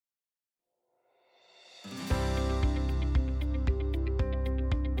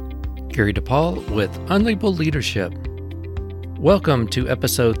Gary DePaul with Unlabeled Leadership. Welcome to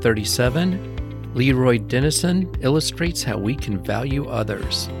episode 37. Leroy Dennison illustrates how we can value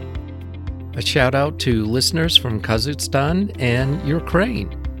others. A shout out to listeners from Kazakhstan and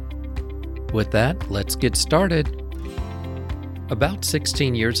Ukraine. With that, let's get started. About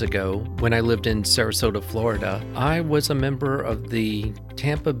 16 years ago, when I lived in Sarasota, Florida, I was a member of the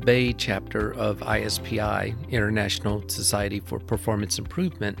Tampa Bay chapter of ISPI, International Society for Performance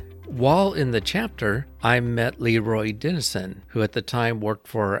Improvement. While in the chapter, I met Leroy Dennison, who at the time worked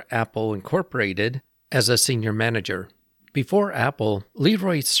for Apple Incorporated as a senior manager. Before Apple,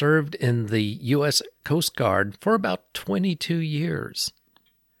 Leroy served in the U.S. Coast Guard for about 22 years.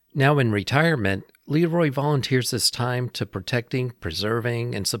 Now in retirement, Leroy volunteers his time to protecting,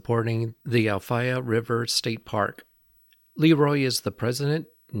 preserving, and supporting the Alafia River State Park. Leroy is the president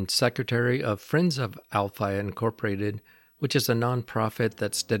and secretary of Friends of Alafia Incorporated, which is a nonprofit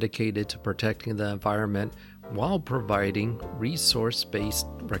that's dedicated to protecting the environment while providing resource-based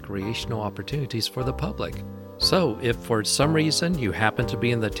recreational opportunities for the public. So, if for some reason you happen to be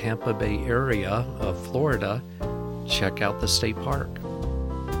in the Tampa Bay area of Florida, check out the state park.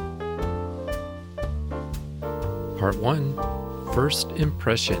 Part 1, First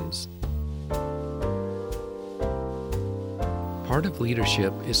Impressions. Part of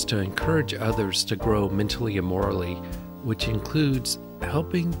leadership is to encourage others to grow mentally and morally, which includes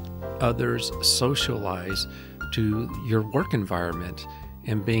helping others socialize to your work environment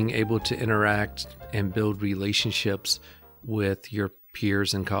and being able to interact and build relationships with your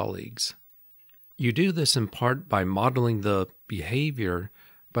peers and colleagues. You do this in part by modeling the behavior,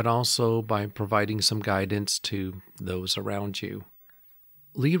 but also by providing some guidance to those around you.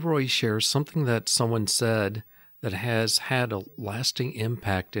 Leroy shares something that someone said that has had a lasting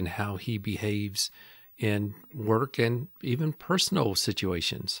impact in how he behaves in work and even personal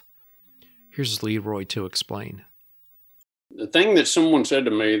situations. Here's Leroy to explain. The thing that someone said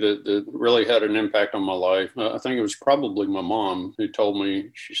to me that really had an impact on my life, I think it was probably my mom who told me,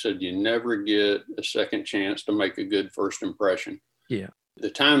 she said, you never get a second chance to make a good first impression. Yeah.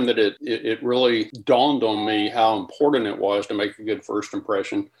 The time that it really dawned on me how important it was to make a good first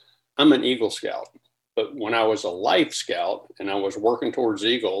impression. I'm an Eagle Scout, but when I was a Life Scout and I was working towards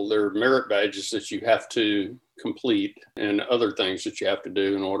Eagle, there are merit badges that you have to complete and other things that you have to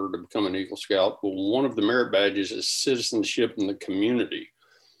do in order to become an Eagle Scout. Well, one of the merit badges is citizenship in the community.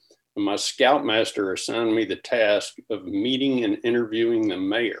 And my Scoutmaster assigned me the task of meeting and interviewing the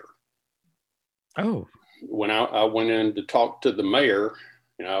mayor. Oh. When I went in to talk to the mayor,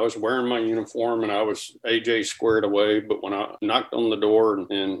 I was wearing my uniform and I was AJ squared away. But when I knocked on the door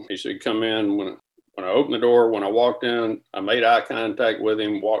and he said, come in, when I opened the door, when I walked in, I made eye contact with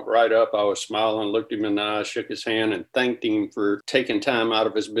him, walked right up. I was smiling, looked him in the eye, shook his hand, and thanked him for taking time out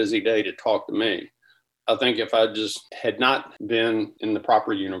of his busy day to talk to me. I think if I just had not been in the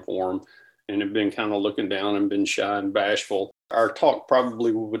proper uniform and had been kind of looking down and been shy and bashful, our talk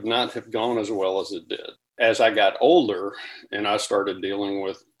probably would not have gone as well as it did. As I got older and I started dealing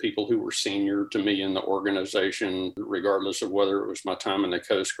with people who were senior to me in the organization, regardless of whether it was my time in the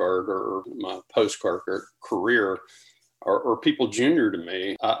Coast Guard or my post-Guard career or people junior to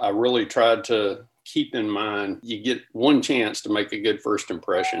me, I really tried to keep in mind you get one chance to make a good first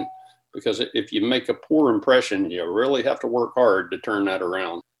impression. Because if you make a poor impression, you really have to work hard to turn that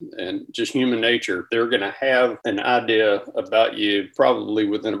around. And just human nature, they're going to have an idea about you probably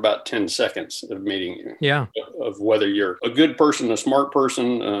within about 10 seconds of meeting you. Yeah. Of whether you're a good person, a smart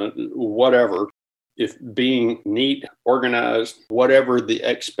person, whatever. If being neat, organized, whatever the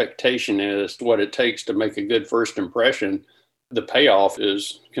expectation is, what it takes to make a good first impression, the payoff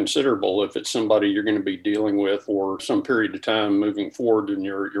is considerable if it's somebody you're going to be dealing with for some period of time moving forward in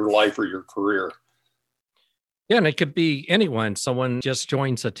your life or your career. Yeah, and it could be anyone. Someone just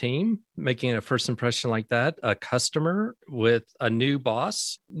joins a team, making a first impression like that, a customer with a new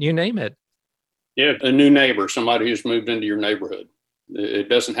boss, you name it. Yeah, a new neighbor, somebody who's moved into your neighborhood. It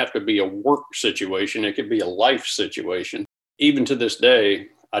doesn't have to be a work situation. It could be a life situation. Even to this day,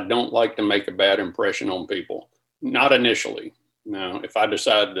 I don't like to make a bad impression on people. Not initially. Now, if I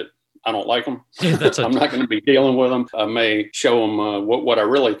decide that I don't like them, I'm not going to be dealing with them. I may show them what I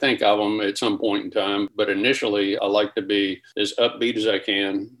really think of them at some point in time. But initially, I like to be as upbeat as I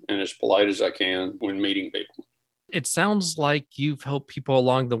can and as polite as I can when meeting people. It sounds like you've helped people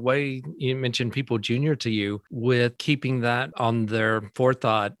along the way. You mentioned people junior to you with keeping that on their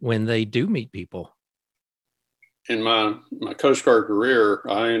forethought when they do meet people. In my Coast Guard career,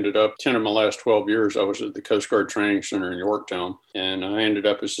 I ended up 10 of my last 12 years, I was at the Coast Guard Training Center in Yorktown, and I ended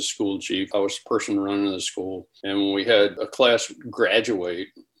up as the school chief. I was the person running the school. And when we had a class graduate,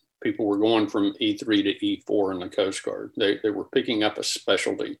 People were going from E3 to E4 in the Coast Guard. They were picking up a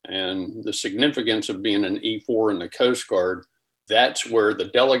specialty. And the significance of being an E4 in the Coast Guard, that's where the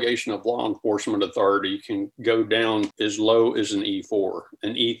delegation of law enforcement authority can go down as low as an E4.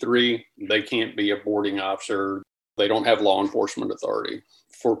 An E3, they can't be a boarding officer. They don't have law enforcement authority.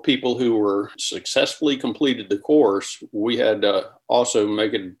 For people who were successfully completed the course, we had to also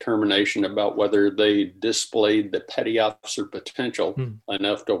make a determination about whether they displayed the petty officer potential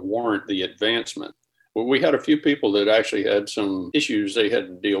enough to warrant the advancement. Well, we had a few people that actually had some issues they had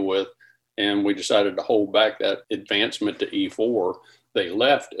to deal with, and we decided to hold back that advancement to E4. They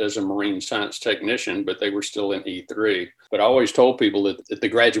left as a marine science technician, but they were still in E3. But I always told people that at the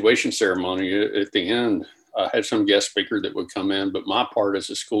graduation ceremony at the end, I had some guest speaker that would come in, but my part as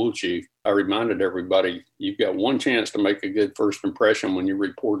a school chief, I reminded everybody, you've got one chance to make a good first impression when you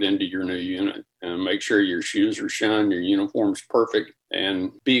report into your new unit, and make sure your shoes are shined, your uniform's perfect,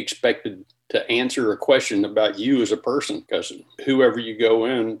 and be expected to answer a question about you as a person, because whoever you go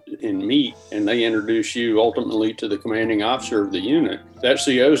in and meet and they introduce you ultimately to the commanding officer of the unit, that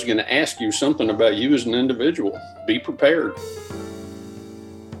CO is going to ask you something about you as an individual. Be prepared.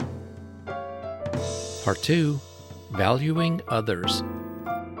 Part 2, Valuing Others.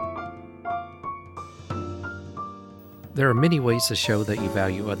 There are many ways to show that you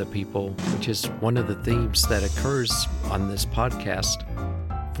value other people, which is one of the themes that occurs on this podcast.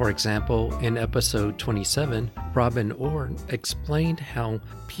 For example, in episode 27, Robin Orr explained how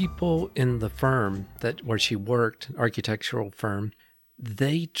people in the firm where she worked, an architectural firm,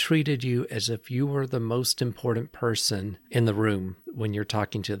 they treated you as if you were the most important person in the room when you're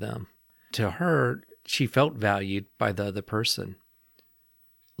talking to them. To her, she felt valued by the other person.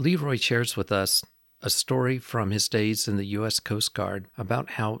 Leroy shares with us a story from his days in the U.S. Coast Guard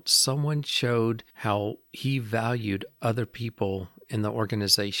about how someone showed how he valued other people in the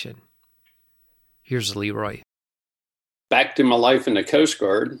organization. Here's Leroy. Back to my life in the Coast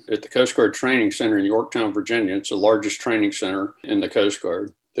Guard, at the Coast Guard Training Center in Yorktown, Virginia. It's the largest training center in the Coast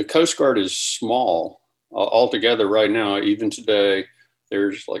Guard. The Coast Guard is small altogether right now, even today.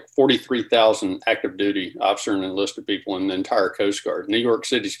 There's like 43,000 active duty officer and enlisted people in the entire Coast Guard. New York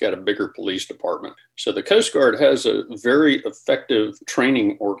City's got a bigger police department. So the Coast Guard has a very effective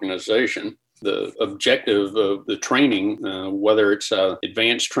training organization. The objective of the training, whether it's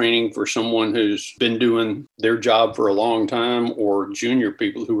advanced training for someone who's been doing their job for a long time or junior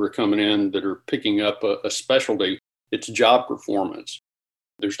people who are coming in that are picking up a specialty, it's job performance.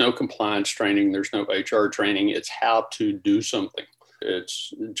 There's no compliance training. There's no HR training. It's how to do something.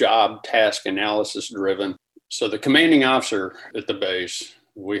 It's job task analysis driven. So the commanding officer at the base,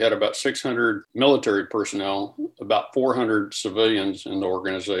 we had about 600 military personnel, about 400 civilians in the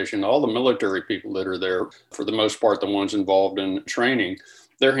organization. All the military people that are there, for the most part, the ones involved in training,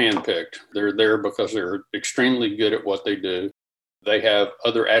 they're handpicked. They're there because they're extremely good at what they do. They have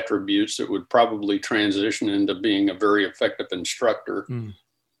other attributes that would probably transition into being a very effective instructor.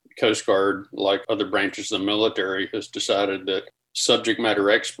 Coast Guard, like other branches of the military, has decided that subject matter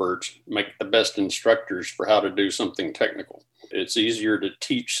experts make the best instructors for how to do something technical. It's easier to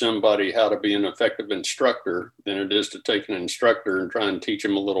teach somebody how to be an effective instructor than it is to take an instructor and try and teach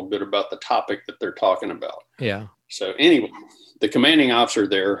them a little bit about the topic that they're talking about. Yeah. So anyway, the commanding officer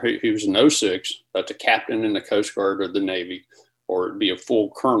there, he was an 06, that's a captain in the Coast Guard or the Navy, or it'd be a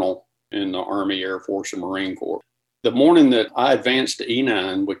full colonel in the Army, Air Force, or Marine Corps. The morning that I advanced to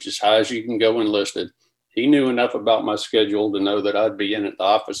E9, which is high as you can go enlisted, he knew enough about my schedule to know that I'd be in at the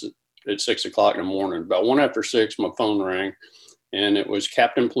office at 6 o'clock in the morning. About 1 after 6, my phone rang, and it was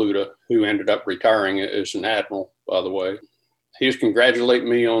Captain Pluta, who ended up retiring as an admiral, by the way. He was congratulating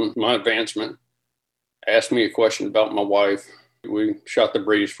me on my advancement, asked me a question about my wife. We shot the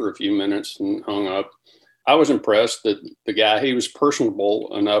breeze for a few minutes and hung up. I was impressed that the guy, he was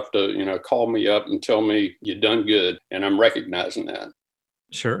personable enough to, call me up and tell me, "You done good," and I'm recognizing that.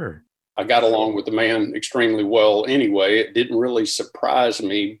 Sure. I got along with the man extremely well anyway. It didn't really surprise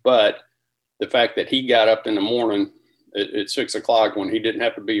me, but the fact that he got up in the morning at 6 o'clock when he didn't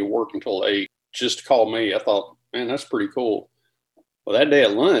have to be at work until 8, just to call me, I thought, man, that's pretty cool. Well, that day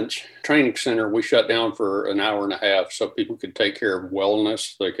at lunch, training center, we shut down for an hour and a half so people could take care of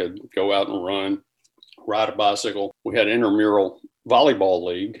wellness. They could go out and run, ride a bicycle. We had an intramural volleyball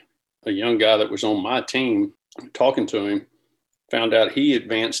league. A young guy that was on my team, talking to him, found out he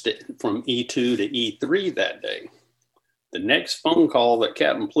advanced it from E2 to E3 that day. The next phone call that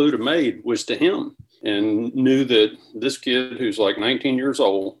Captain Pluta made was to him, and knew that this kid who's like 19 years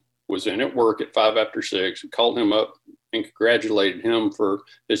old was in at work at 5 after 6, called him up and congratulated him for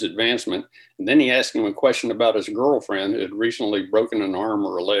his advancement. And then he asked him a question about his girlfriend who had recently broken an arm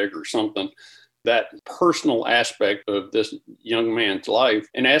or a leg or something, that personal aspect of this young man's life,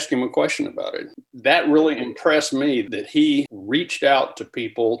 and asked him a question about it. That really impressed me, that he reached out to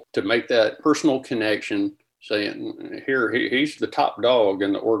people to make that personal connection, saying, here, he's the top dog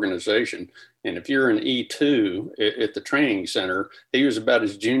in the organization. And if you're an E2 at the training center, he was about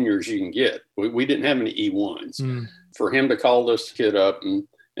as junior as you can get. We didn't have any E1s. For him to call this kid up and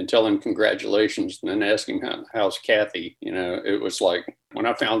tell him congratulations and then ask him, how's Kathy? It was like, when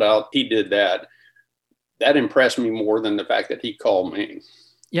I found out he did that, that impressed me more than the fact that he called me.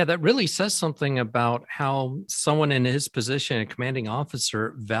 Yeah, that really says something about how someone in his position, a commanding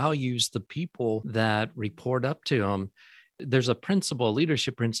officer, values the people that report up to him. There's a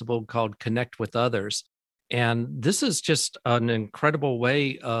leadership principle called connect with others. And this is just an incredible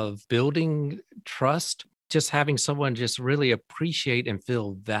way of building trust, just having someone just really appreciate and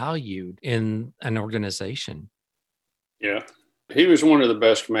feel valued in an organization. Yeah. He was one of the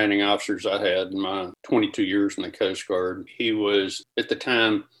best commanding officers I had in my 22 years in the Coast Guard. He was, at the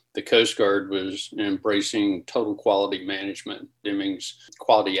time, the Coast Guard was embracing total quality management, Deming's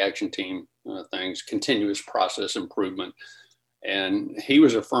quality action team things, continuous process improvement. And he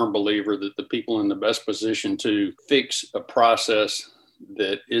was a firm believer that the people in the best position to fix a process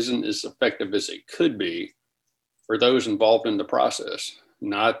that isn't as effective as it could be are those involved in the process,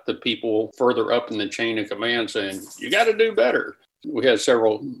 not the people further up in the chain of command saying, you got to do better. We had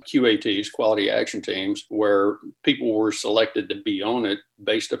several QATs, quality action teams, where people were selected to be on it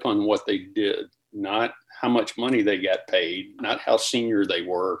based upon what they did, not how much money they got paid, not how senior they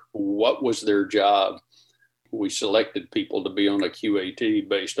were, what was their job. We selected people to be on a QAT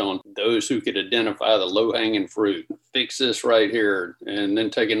based on those who could identify the low-hanging fruit, fix this right here, and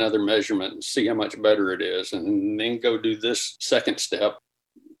then take another measurement and see how much better it is, and then go do this second step.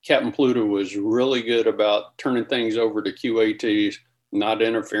 Captain Pluto was really good about turning things over to QATs, not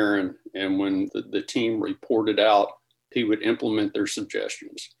interfering. And when the team reported out, he would implement their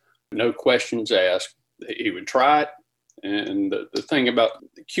suggestions. No questions asked. He would try it. And the thing about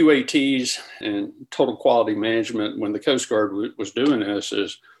the QATs and total quality management, when the Coast Guard was doing this,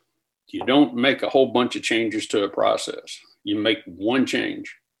 is you don't make a whole bunch of changes to a process. You make one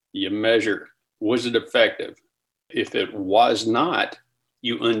change. You measure, was it effective? If it was not,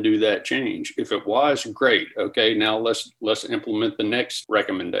 you undo that change. If it was, great. Okay, now let's implement the next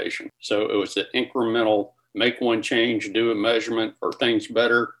recommendation. So it was the incremental, make one change, do a measurement. Are things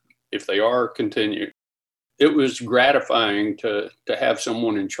better? If they are, continue. It was gratifying to have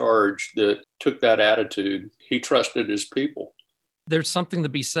someone in charge that took that attitude. He trusted his people. There's something to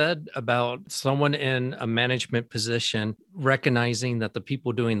be said about someone in a management position recognizing that the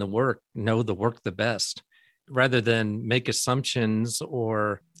people doing the work know the work the best, rather than make assumptions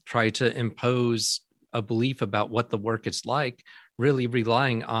or try to impose a belief about what the work is like, really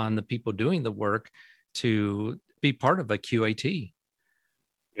relying on the people doing the work to be part of a QAT.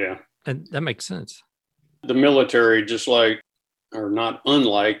 Yeah. And that makes sense. The military, just like, or not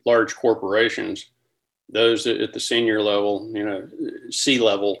unlike large corporations, those at the senior level, C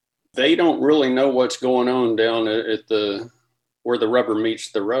level, they don't really know what's going on down at where the rubber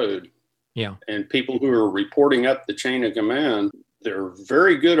meets the road. Yeah. And people who are reporting up the chain of command, they're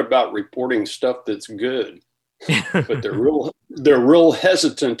very good about reporting stuff that's good, but they're real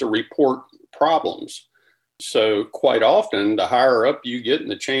hesitant to report problems. So quite often, the higher up you get in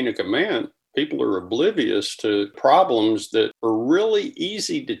the chain of command, people are oblivious to problems that are really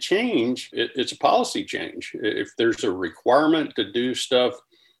easy to change. It's a policy change. If there's a requirement to do stuff,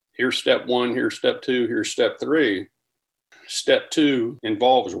 here's step 1, here's step 2, here's step 3. Step 2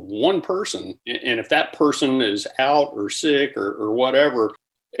 involves one person. And if that person is out or sick or whatever,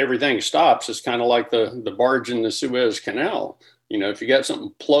 everything stops. It's kind of like the barge in the Suez Canal. If you got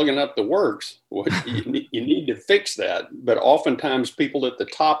something plugging up the works, well, you need to fix that. But oftentimes people at the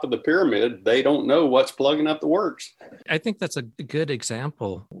top of the pyramid, they don't know what's plugging up the works. I think that's a good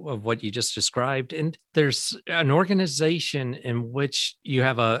example of what you just described. And there's an organization in which you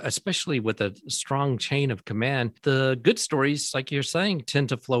have especially with a strong chain of command, the good stories, like you're saying, tend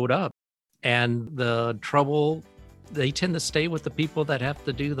to float up. And the trouble, they tend to stay with the people that have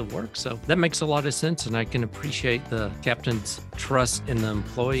to do the work. So that makes a lot of sense. And I can appreciate the captain's trust in the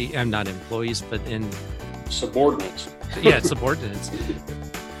employee, and not employees, but in subordinates. Yeah, subordinates.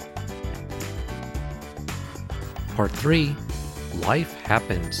 Part 3, life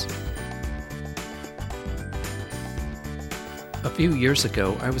happens. A few years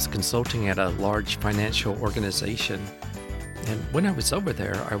ago, I was consulting at a large financial organization. And when I was over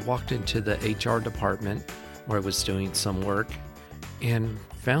there, I walked into the HR department where I was doing some work and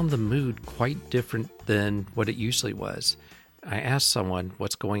found the mood quite different than what it usually was. I asked someone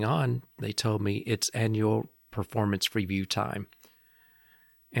what's going on. They told me it's annual performance review time.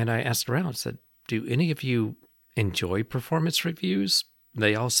 And I asked around and said, do any of you enjoy performance reviews?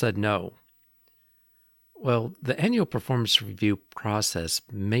 They all said no. Well, the annual performance review process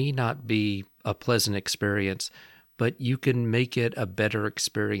may not be a pleasant experience, but you can make it a better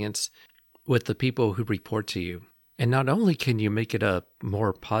experience with the people who report to you. And not only can you make it a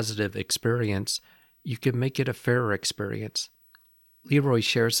more positive experience, you can make it a fairer experience. Leroy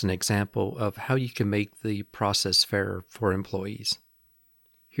shares an example of how you can make the process fairer for employees.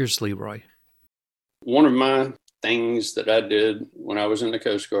 Here's Leroy. One of my things that I did when I was in the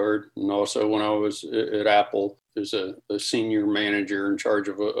Coast Guard and also when I was at Apple as a senior manager in charge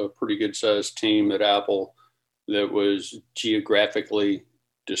of a pretty good sized team at Apple that was geographically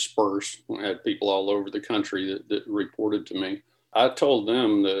dispersed. I had people all over the country that reported to me. I told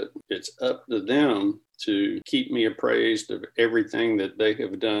them that it's up to them to keep me appraised of everything that they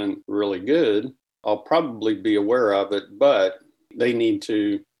have done really good. I'll probably be aware of it, but they need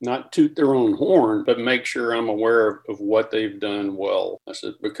to not toot their own horn, but make sure I'm aware of what they've done well. I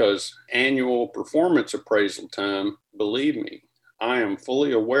said, because annual performance appraisal time, believe me, I am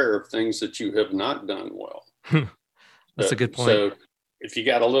fully aware of things that you have not done well. That's a good point. So if you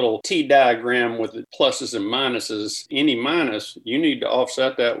got a little T diagram with the pluses and minuses, any minus, you need to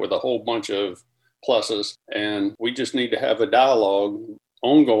offset that with a whole bunch of pluses. And we just need to have a dialogue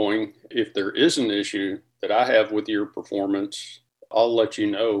ongoing. If there is an issue that I have with your performance, I'll let you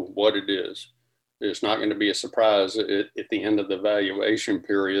know what it is. It's not going to be a surprise at the end of the evaluation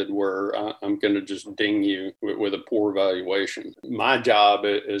period where I'm going to just ding you with a poor evaluation. My job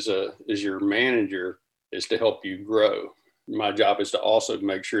as your manager is to help you grow. My job is to also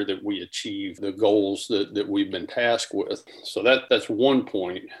make sure that we achieve the goals that we've been tasked with. So that's one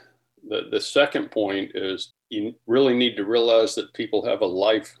point. The second point is you really need to realize that people have a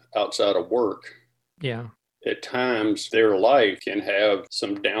life outside of work. Yeah. At times, their life can have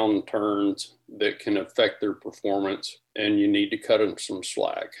some downturns that can affect their performance, and you need to cut them some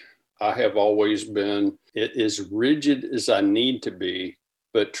slack. I have always been as rigid as I need to be,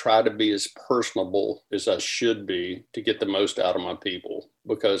 but try to be as personable as I should be to get the most out of my people.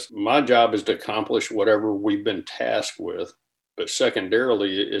 Because my job is to accomplish whatever we've been tasked with. But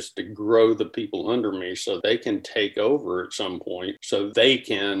secondarily is to grow the people under me so they can take over at some point, so they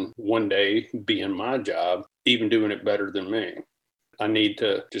can one day be in my job, even doing it better than me. I need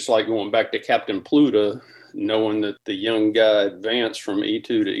to, just like going back to Captain Pluto, knowing that the young guy advanced from E2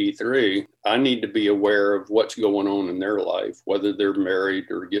 to E3, I need to be aware of what's going on in their life, whether they're married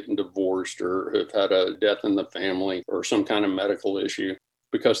or getting divorced or have had a death in the family or some kind of medical issue,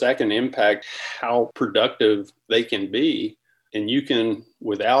 because that can impact how productive they can be. And you can,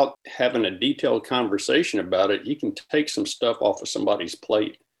 without having a detailed conversation about it, you can take some stuff off of somebody's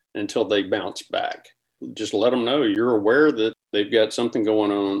plate until they bounce back. Just let them know you're aware that they've got something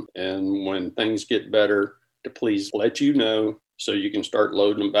going on. And when things get better, to please let you know so you can start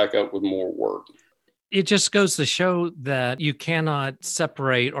loading them back up with more work. It just goes to show that you cannot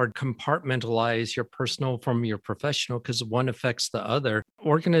separate or compartmentalize your personal from your professional because one affects the other.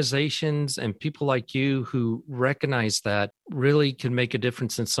 Organizations and people like you who recognize that really can make a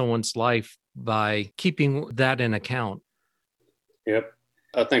difference in someone's life by keeping that in account. Yep.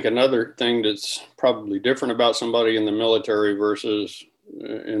 I think another thing that's probably different about somebody in the military versus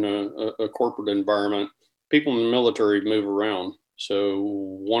in a corporate environment, people in the military move around. So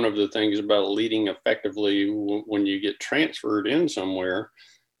one of the things about leading effectively when you get transferred in somewhere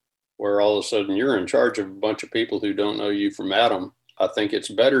where all of a sudden you're in charge of a bunch of people who don't know you from Adam, I think it's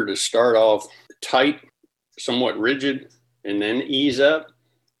better to start off tight, somewhat rigid, and then ease up.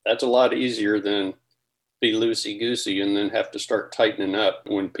 That's a lot easier than be loosey-goosey and then have to start tightening up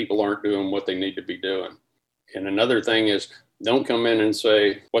when people aren't doing what they need to be doing. And another thing is, don't come in and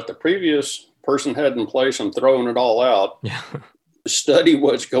say, what the previous person had in place, I'm throwing it all out. Yeah. Study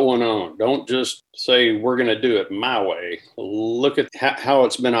what's going on. Don't just say, we're going to do it my way. Look at how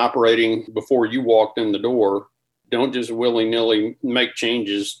it's been operating before you walked in the door. Don't just willy-nilly make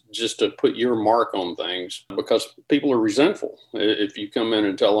changes just to put your mark on things, because people are resentful. If you come in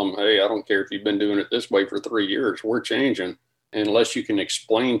and tell them, hey, I don't care if you've been doing it this way for 3 years, we're changing. Unless you can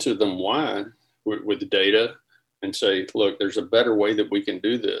explain to them why with the data and say, look, there's a better way that we can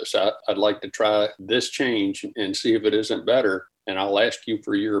do this. I'd like to try this change and see if it isn't better. And I'll ask you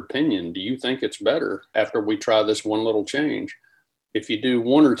for your opinion. Do you think it's better after we try this one little change? If you do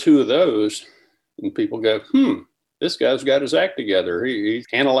one or two of those and people go, this guy's got his act together. He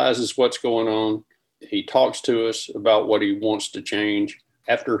analyzes what's going on. He talks to us about what he wants to change.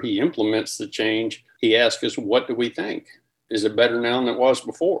 After he implements the change, he asks us, what do we think? Is it better now than it was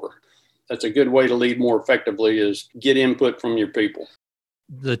before? That's a good way to lead more effectively, is get input from your people.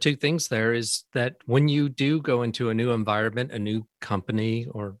 The two things there is that when you do go into a new environment, a new company,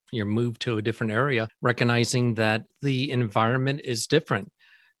 or you're moved to a different area, recognizing that the environment is different.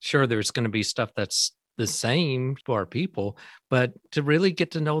 Sure, there's going to be stuff that's the same for our people, but to really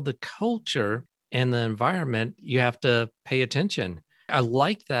get to know the culture and the environment, you have to pay attention. I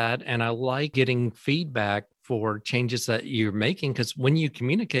like that. And I like getting feedback for changes that you're making, because when you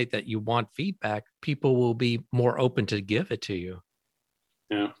communicate that you want feedback, people will be more open to give it to you.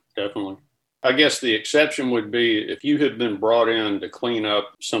 Yeah, definitely. I guess the exception would be if you had been brought in to clean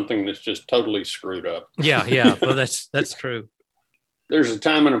up something that's just totally screwed up. Yeah. Well, that's true. There's a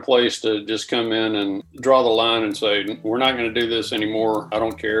time and a place to just come in and draw the line and say, we're not going to do this anymore. I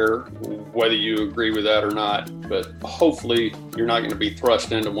don't care whether you agree with that or not, but hopefully you're not going to be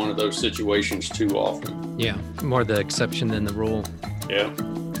thrust into one of those situations too often. Yeah, more the exception than the rule. Yeah.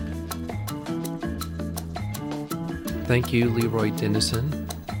 Thank you, Leroy Dennison.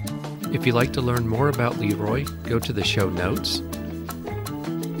 If you'd like to learn more about Leroy, go to the show notes.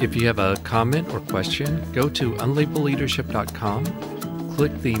 If you have a comment or question, go to unlabelleadership.com,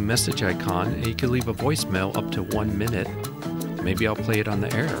 click the message icon, and you can leave a voicemail up to 1 minute. Maybe I'll play it on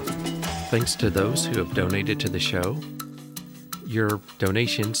the air. Thanks to those who have donated to the show. Your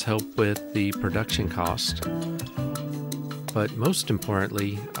donations help with the production cost. But most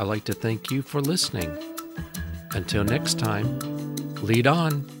importantly, I'd like to thank you for listening. Until next time, lead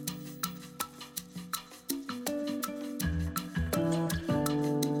on.